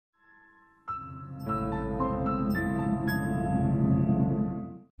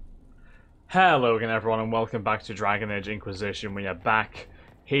Hello again everyone and welcome back to Dragon Age Inquisition. We are back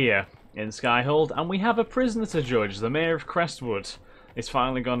here in Skyhold and we have a prisoner to judge. The Mayor of Crestwood is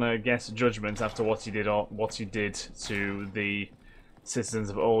finally gonna get judgment after what he did to the citizens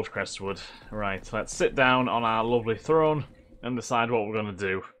of Old Crestwood. Right, let's sit down on our lovely throne and decide what we're gonna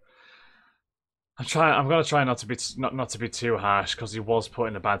do. I'm gonna try not to be too harsh because he was put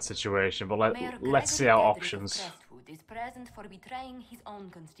in a bad situation, but let's see our options. Crestwood is present for betraying his own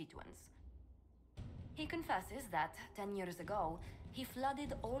constituents. He confesses that 10 years ago, he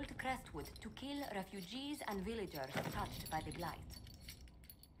flooded Old Crestwood to kill refugees and villagers touched by the Blight.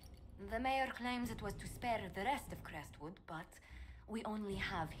 The mayor claims it was to spare the rest of Crestwood, but we only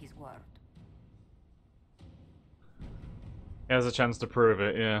have his word. He has a chance to prove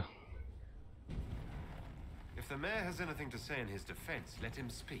it, yeah. If the mayor has anything to say in his defense, let him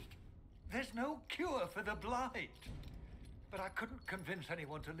speak. There's no cure for the Blight. But I couldn't convince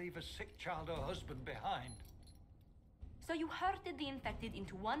anyone to leave a sick child or husband behind. So you herded the infected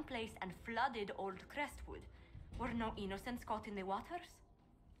into one place and flooded Old Crestwood. Were no innocents caught in the waters?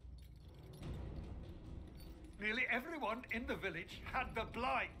 Nearly everyone in the village had the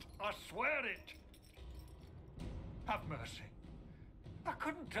Blight. I swear it. Have mercy. I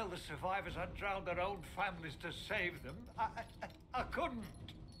couldn't tell the survivors I'd drowned their own families to save them. I couldn't.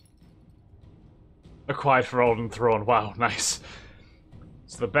 Acquired Ferelden throne. Wow, nice.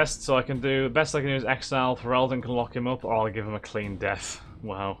 So the best I can do is exile Ferelden, can lock him up, or I'll give him a clean death.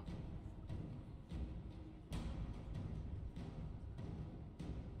 Wow.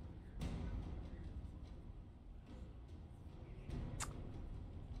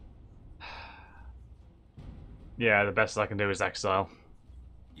 Yeah, the best I can do is exile.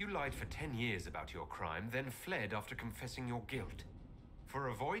 You lied for 10 years about your crime, then fled after confessing your guilt. For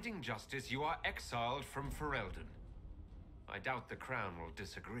avoiding justice, you are exiled from Ferelden. I doubt the Crown will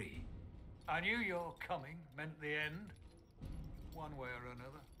disagree. I knew your coming meant the end, one way or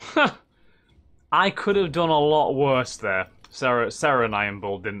another. I could have done a lot worse there. Sarah and Iron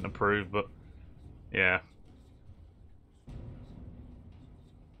Bull didn't approve, but yeah.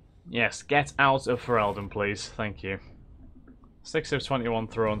 Yes, get out of Ferelden, please. Thank you. 6 of 21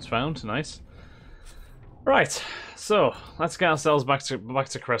 thrones found. Nice. Right, so let's get ourselves back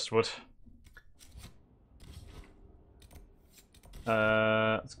to Crestwood.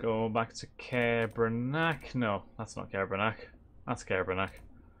 Let's go back to Cabernac. No, that's not Cabernac. That's Cabernac.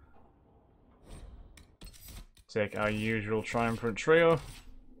 Take our usual triumphant trio.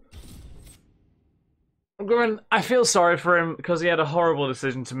 I feel sorry for him because he had a horrible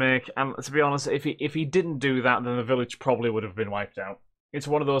decision to make, and to be honest, if he didn't do that, then the village probably would have been wiped out. It's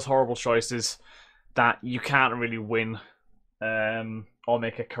one of those horrible choices that you can't really win, or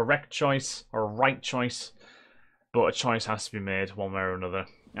make a correct choice or a right choice, but a choice has to be made one way or another.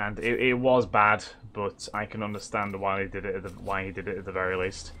 And it was bad, but I can understand why he did it at the very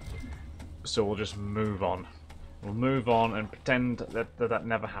least. So we'll just move on. We'll move on and pretend that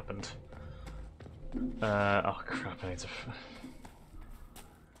never happened. Oh crap! I need to.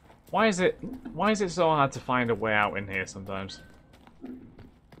 Why is it so hard to find a way out in here sometimes?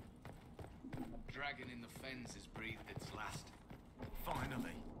 Dragon in the fens has breathed its last.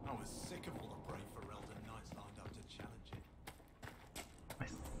 Finally, I was sick of all the brave Ferelden knights lined up to challenge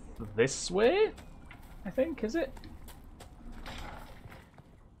it. This way? I think, is it?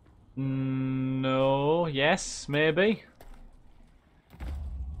 No. Yes, maybe.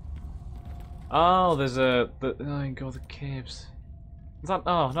 Oh, there's I can go to the caves. Is that?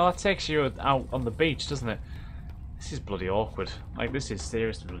 Oh no, that takes you out on the beach, doesn't it? This is bloody awkward. Like, this is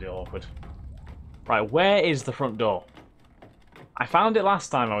seriously bloody awkward. Right, where is the front door? I found it last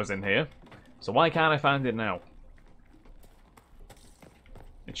time I was in here, so why can't I find it now?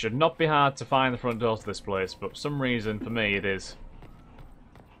 It should not be hard to find the front door to this place, but for some reason, for me, it is.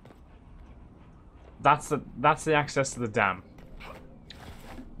 That's the access to the dam.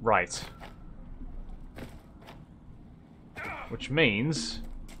 Right. Which means...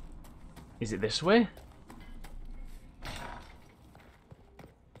 Is it this way?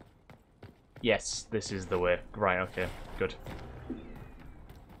 Yes, this is the way. Right, okay, good.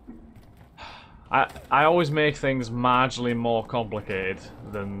 I always make things marginally more complicated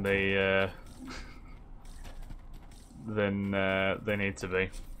than they need to be.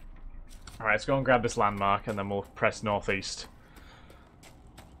 Alright, let's go and grab this landmark and then we'll press northeast.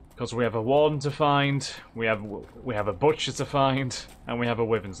 Because we have a warden to find, we have a butcher to find, and we have a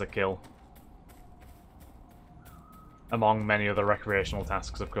wyverns to kill. Among many other recreational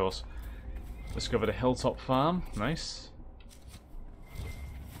tasks, of course. Discovered a hilltop farm. Nice.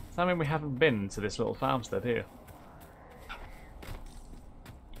 Does that mean we haven't been to this little farmstead here?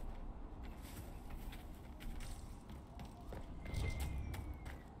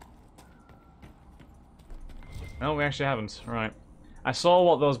 No, we actually haven't. Right. I saw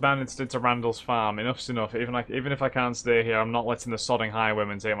what those bandits did to Randall's farm. Enough's enough. Even if I can't stay here, I'm not letting the sodding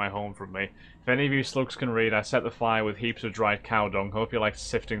highwaymen take my home from me. If any of you slugs can read, I set the fire with heaps of dried cow dung. Hope you like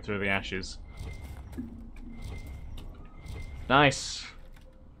sifting through the ashes. Nice.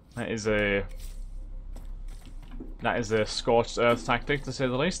 That is a scorched earth tactic, to say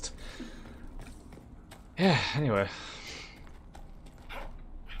the least. Yeah, anyway.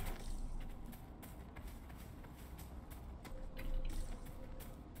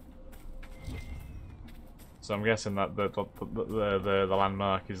 So I'm guessing that the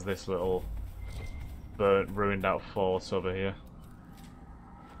landmark is this little burnt, ruined out fort over here.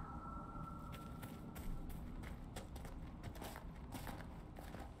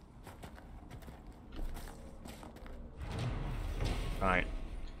 Right.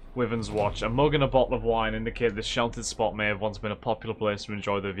 Wyvern's Watch. A mug and a bottle of wine indicate this sheltered spot may have once been a popular place to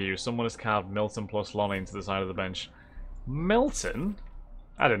enjoy the view. Someone has carved Milton plus Lonnie into the side of the bench. Milton?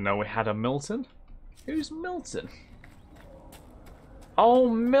 I didn't know we had a Milton. Who's Milton? Oh,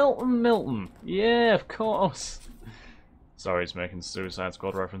 Milton. Yeah, of course. Sorry, he's making Suicide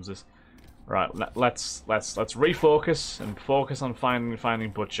Squad references. Right, let's refocus and focus on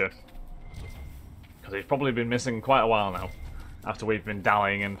finding Butcher, because he's probably been missing quite a while now, after we've been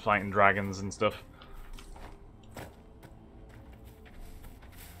dallying and fighting dragons and stuff.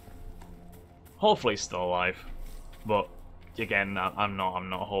 Hopefully he's still alive, but again, I'm not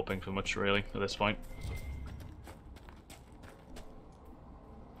hoping for much really at this point.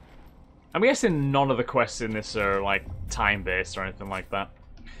 I'm guessing none of the quests in this are like time-based or anything like that.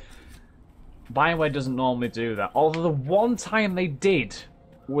 Bioware doesn't normally do that. Although the one time they did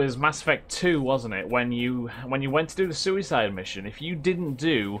was Mass Effect 2, wasn't it? When you went to do the suicide mission, if you didn't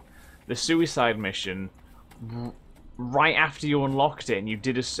do the suicide mission right after you unlocked it, and you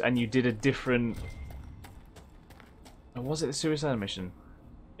did a different. Or was it the suicide mission?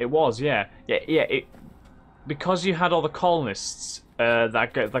 It was, yeah. Because you had all the colonists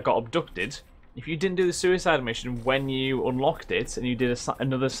that got abducted. If you didn't do the suicide mission when you unlocked it, and you did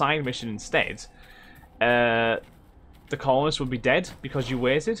another side mission instead, the colonists would be dead because you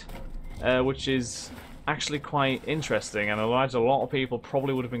waited, which is actually quite interesting, and I imagine a lot of people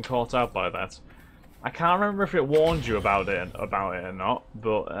probably would have been caught out by that. I can't remember if it warned you about it or not,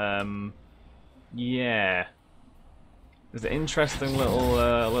 but yeah. There's an interesting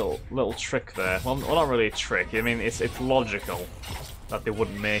little trick there. Well, not really a trick. I mean, it's logical that they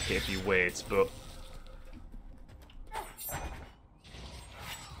wouldn't make it if you wait, but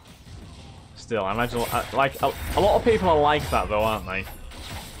still, I imagine like a lot of people are like that though, aren't they?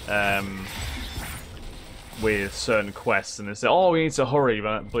 With certain quests, and they say, "Oh, we need to hurry,"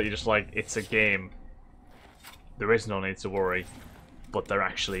 but you're just like, "It's a game. There is no need to worry," but there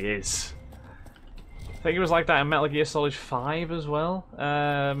actually is. I think it was like that in Metal Gear Solid 5 as well.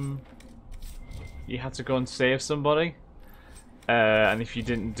 You had to go and save somebody, and if you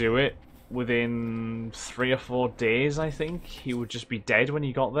didn't do it within 3 or 4 days, I think, he would just be dead when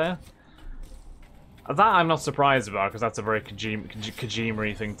you got there. That I'm not surprised about, because that's a very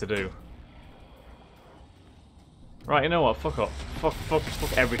Kojima-y thing to do. Right, you know what? Fuck up.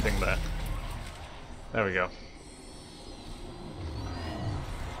 Fuck everything there. There we go.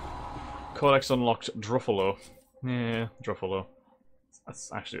 Codex unlocked Druffalo. Yeah, Druffalo.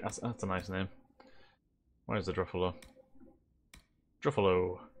 That's a nice name. Where's the Druffalo?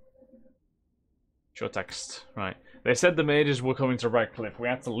 Druffalo. Show text. Right. They said the mages were coming to Redcliffe. We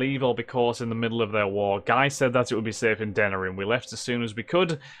had to leave or be caught in the middle of their war. Guy said that it would be safe in Denerim. We left as soon as we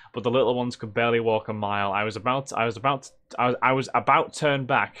could, but the little ones could barely walk a mile. I was about to turn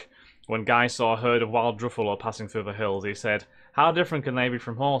back when Guy saw a herd of wild Druffalo passing through the hills. He said, "How different can they be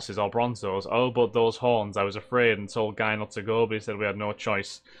from horses or bronzos? Oh, but those horns." I was afraid and told Guy not to go, but he said we had no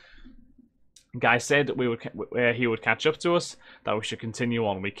choice. Guy said he would catch up to us, that we should continue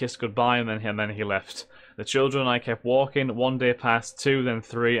on. We kissed goodbye, and then he left. The children and I kept walking. 1 day passed, 2, then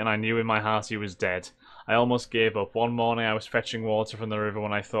 3, and I knew in my heart he was dead. I almost gave up. One morning I was fetching water from the river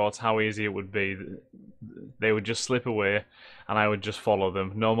when I thought how easy it would be. They would just slip away, and I would just follow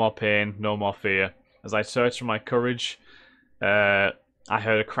them. No more pain, no more fear. As I searched for my courage, I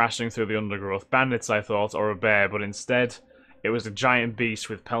heard a crashing through the undergrowth. Bandits, I thought, or a bear, but instead it was a giant beast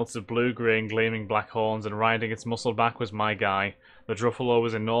with pelts of blue-grey and gleaming black horns, and riding its muscled back was my Guy. The Druffalo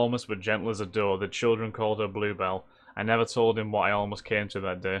was enormous but gentle as a doe. The children called her Bluebell. I never told him what I almost came to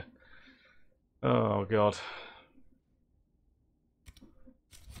that day. Oh, God.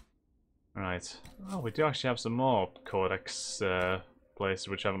 Right. Oh, we do actually have some more Codex places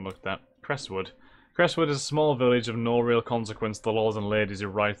which I haven't looked at. Crestwood. Crestwood is a small village of no real consequence to the lords and ladies who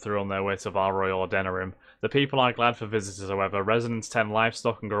ride through on their way to Valroy or Denerim. The people are glad for visitors, however. Residents tend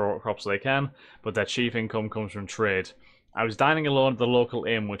livestock and grow what crops they can, but their chief income comes from trade. I was dining alone at the local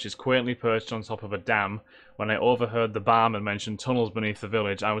inn, which is quaintly perched on top of a dam, when I overheard the barman mention tunnels beneath the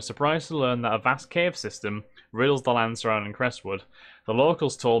village. I was surprised to learn that a vast cave system riddles the land surrounding Crestwood. The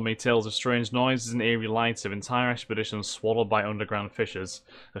locals told me tales of strange noises and eerie lights, of entire expeditions swallowed by underground fissures,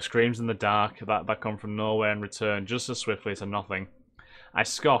 of screams in the dark that come from nowhere and return just as swiftly to nothing. I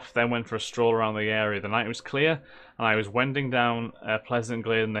scoffed, then went for a stroll around the area. The night was clear, and I was wending down a pleasant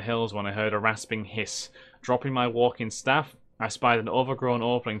glade in the hills when I heard a rasping hiss. Dropping my walking staff, I spied an overgrown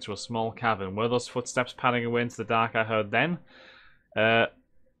opening to a small cavern. Were those footsteps padding away into the dark I heard then?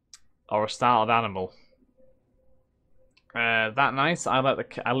 Or a startled animal? That night, I let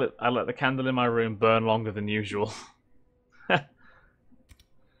the candle in my room burn longer than usual.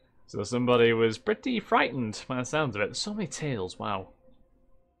 So somebody was pretty frightened by the sounds of it. There's so many tales, wow.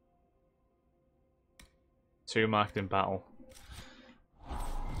 2 marked in battle.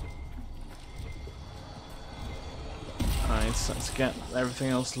 Alright, so let's get everything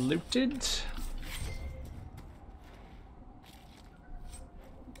else looted.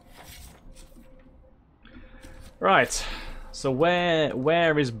 Right, so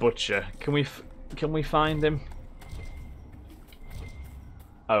where is Butcher? Can we find him?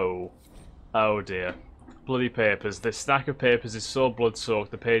 Oh dear. Bloody papers. This stack of papers is so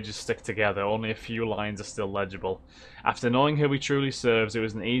blood-soaked the pages stick together. Only a few lines are still legible. After knowing who he truly serves, it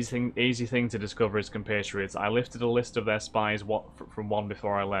was an easy thing to discover his compatriots. I lifted a list of their spies from one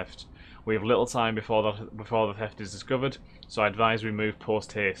before I left. We have little time before the theft is discovered, so I advise we move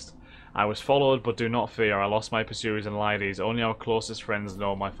post-haste. I was followed, but do not fear. I lost my pursuers and lidees. Only our closest friends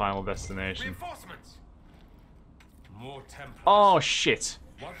know my final destination. Reinforcements! More Templars. Oh, shit.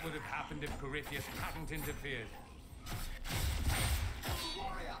 What would have happened if Corypheus hadn't interfered?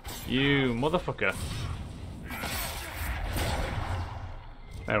 You motherfucker.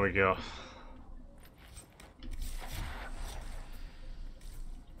 There we go.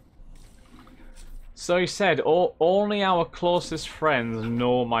 So he said, only our closest friends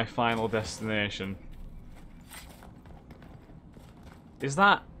know my final destination. Is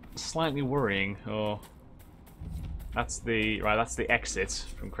that slightly worrying, or... That's the exit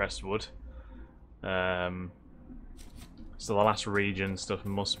from Crestwood. So the last region stuff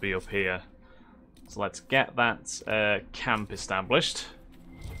must be up here. So let's get that camp established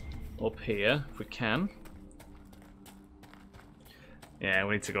up here if we can. Yeah,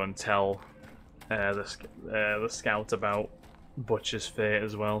 we need to go and tell the scout about Butcher's fate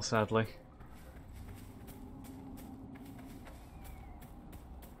as well, sadly.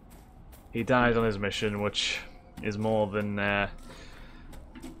 He died on his mission, which is more than a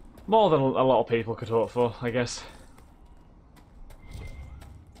lot of people could hope for, I guess.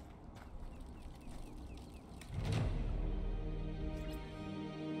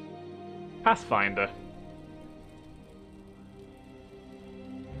 Pathfinder.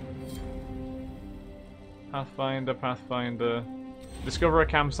 Pathfinder. Discover a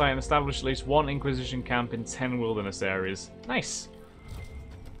campsite and establish at least 1 Inquisition camp in 10 wilderness areas. Nice.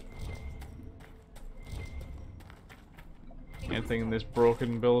 Anything in this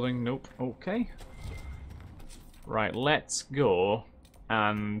broken building? Nope. Okay. Right, let's go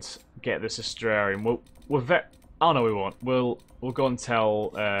and get this Astrarium. Oh no, we won't. We'll go and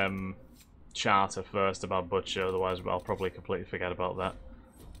tell Charter first about Butcher. Otherwise, I'll probably completely forget about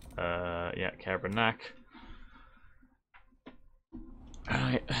that. Yeah, Kerbenak.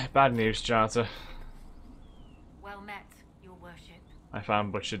 Alright, bad news, Charter. Well met, your worship. I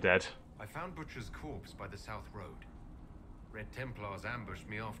found Butcher dead. I found Butcher's corpse by the South Road. Red Templars ambushed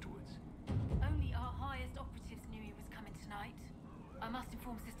me afterwards. Only our highest operatives knew he was coming tonight. I must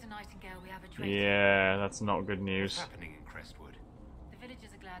inform Sister Nightingale we have a traitor. Yeah, that's not good news. What's happening in Crestwood? The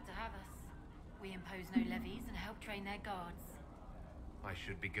villagers are glad to have us. We impose no levies and help train their guards. I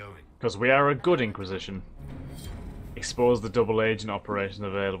should be going. Because we are a good Inquisition. Expose the double agent operation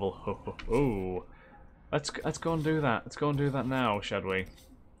available. Ooh. Let's go and do that. Let's go and do that now, shall we?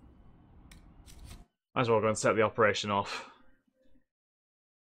 Might as well go and set the operation off.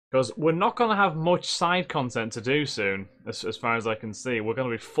 Because we're not going to have much side content to do soon, as far as I can see. We're going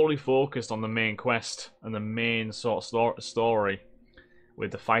to be fully focused on the main quest and the main sort of story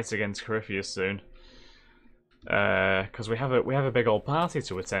with the fight against Corypheus soon. Because we have a big old party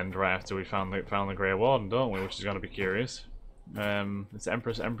to attend right after we found the Grey Warden, don't we? Which is going to be curious. It's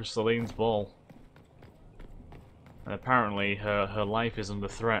Empress Celine's ball, and apparently her life is under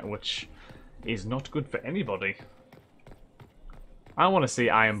threat, which is not good for anybody. I want to see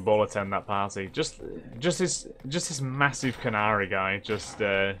Iron Bull attend that party. Just this massive Qunari guy, just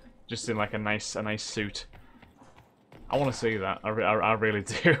in like a nice suit. I want to see that. I really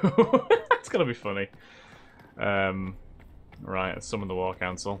do. It's gonna be funny. Right, let's summon the War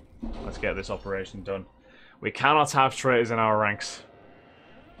Council. Let's get this operation done. We cannot have traitors in our ranks.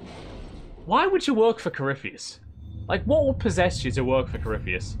 Why would you work for Corypheus? Like, what would possess you to work for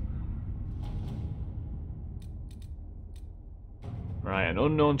Corypheus? Right, an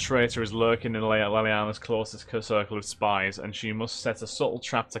unknown traitor is lurking in Leliana's closest circle of spies, and she must set a subtle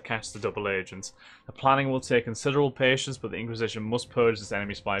trap to catch the double agent. The planning will take considerable patience, but the Inquisition must purge this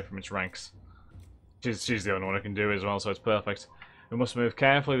enemy spy from its ranks. She's the only one who can do it as well, so it's perfect. We must move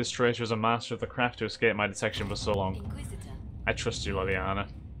carefully. This traitor is a master of the craft to escape my detection for so long. Inquisitor. I trust you, Leliana.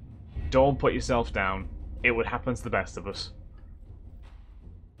 Don't put yourself down. It would happen to the best of us.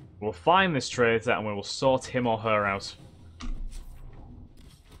 We'll find this traitor and we will sort him or her out.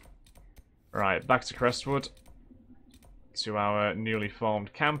 Right, back to Crestwood. To our newly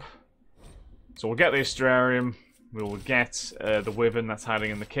formed camp. So we'll get the Astrarium. We will get the Wyvern that's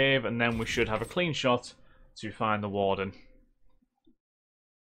hiding in the cave, and then we should have a clean shot to find the Warden.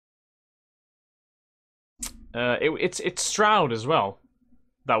 It's Stroud as well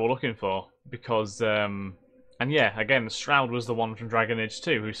that we're looking for, because and yeah, again, Stroud was the one from Dragon Age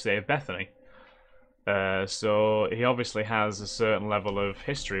 2 who saved Bethany. So he obviously has a certain level of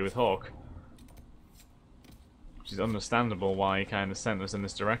history with Hawk, which is understandable why he kind of sent us in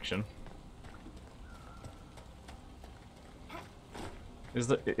this direction. Is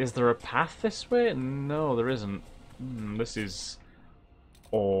there a path this way? No, there isn't. This is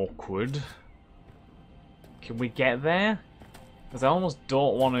awkward. Can we get there? Because I almost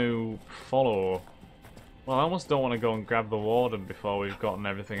don't want to follow. Well, I almost don't want to go and grab the Warden before we've gotten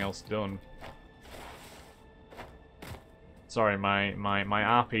everything else done. Sorry, my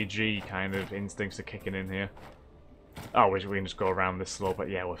RPG kind of instincts are kicking in here. Oh, we can just go around this slope, but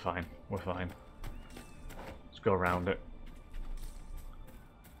yeah, we're fine. We're fine. Just go around it.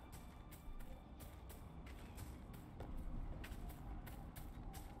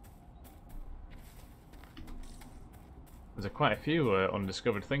 There's quite a few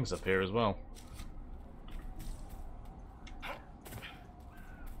undiscovered things up here as well.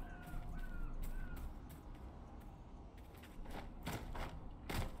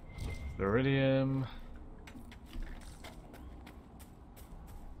 Iridium.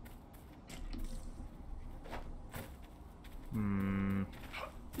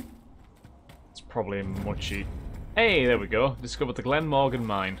 It's probably muchy. Hey, there we go. Discovered the Glen Morgan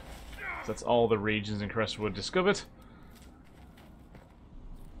mine. So that's all the regions in Crestwood discovered.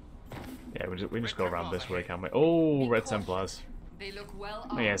 Yeah, we just go around this way, can't we? Oh, Red Templars. They look well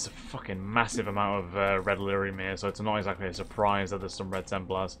Oh, yeah, it's a fucking massive amount of Red Lyrium here, so it's not exactly a surprise that there's some Red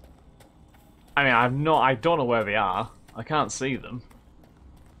Templars. I mean, I don't know where they are. I can't see them.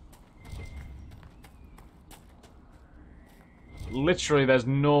 Literally, there's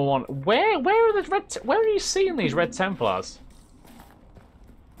no one. Where are the where are you seeing these Red Templars?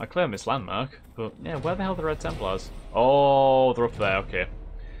 I claim this landmark, but yeah, where the hell are the Red Templars? Oh, they're up there. Okay.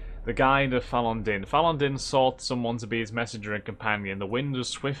 The Guide of Falon Din. Falon Din sought someone to be his messenger and companion. The wind was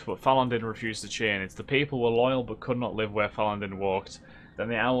swift, but Falon Din refused to chain it. The people were loyal, but could not live where Falon Din walked. Then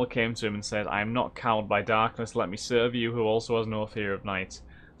the owl came to him and said, I am not cowed by darkness, let me serve you, who also has no fear of night.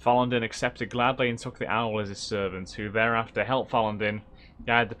 Falon Din accepted gladly and took the owl as his servant, who thereafter helped Falon Din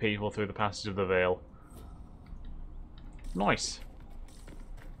guide the people through the passage of the Veil. Nice.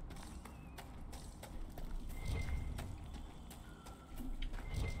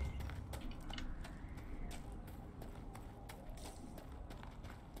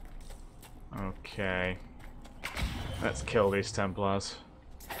 Okay. Let's kill these Templars.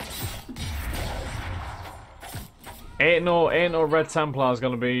 Ain't no Red Templars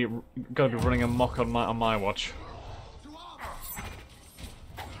gonna be running amok on my watch.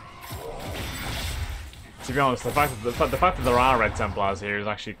 To be honest, the fact that there are Red Templars here is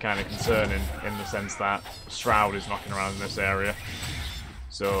actually kind of concerning in the sense that Stroud is knocking around in this area.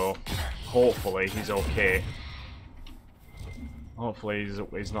 So hopefully he's okay. Hopefully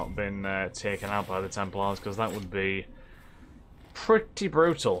he's not been taken out by the Templars, because that would be pretty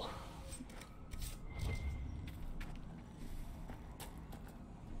brutal.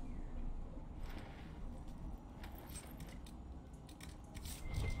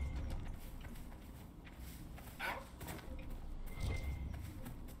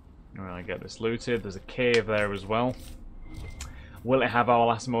 Alright, get this looted. There's a cave there as well. Will it have our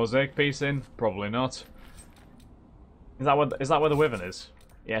last mosaic piece in? Probably not. Is that where the Wyvern is?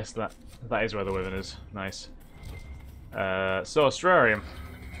 Yes, that is where the Wyvern is. Nice. So Astrarium.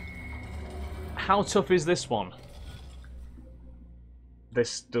 How tough is this one?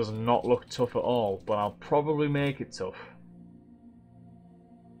 This does not look tough at all, but I'll probably make it tough.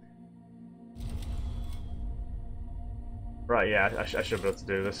 Right, yeah, I should be able to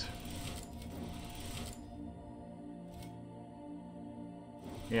do this.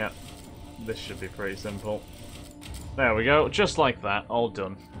 Yeah, this should be pretty simple. There we go, just like that, all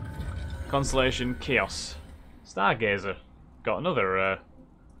done. Constellation Chaos. Stargazer. Got another,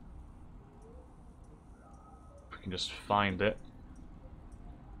 we can just find it.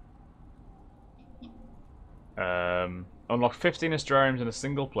 Unlock 15 Astrariums in a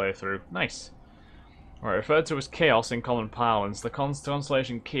single playthrough. Nice. Right, referred to as Chaos in common parlance, the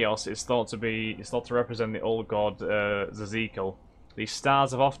constellation Chaos is thought to represent the old god Zazekel. These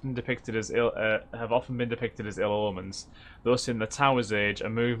stars have often been depicted as ill omens. Thus, in the Tower's Age, a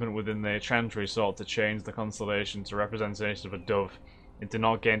movement within the Chantry sought to change the constellation to representation of a dove. It did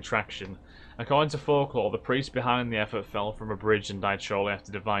not gain traction. According to folklore, the priest behind the effort fell from a bridge and died shortly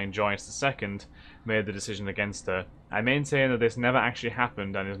after Divine Joyce II made the decision against her. I maintain that this never actually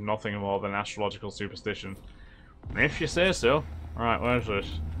happened and is nothing more than astrological superstition. If you say so. Alright, where's this?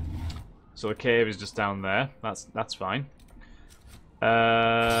 So the cave is just down there. That's fine.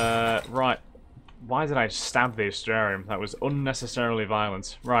 Right. Why did I stab the Astrarium? That was unnecessarily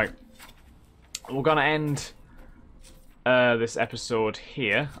violent. Right. We're gonna end this episode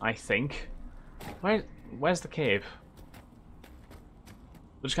here, I think. Where's the cave?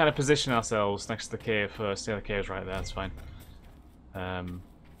 We'll just kind of position ourselves next to the cave first. Yeah, the cave's right there, that's fine. Yeah,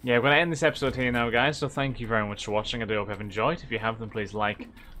 we're going to end this episode here now, guys, so thank you very much for watching. I do hope you have enjoyed. If you have, then please like,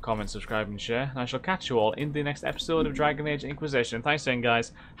 comment, subscribe, and share. And I shall catch you all in the next episode of Dragon Age Inquisition. Thanks again,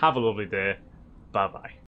 guys. Have a lovely day. Bye-bye.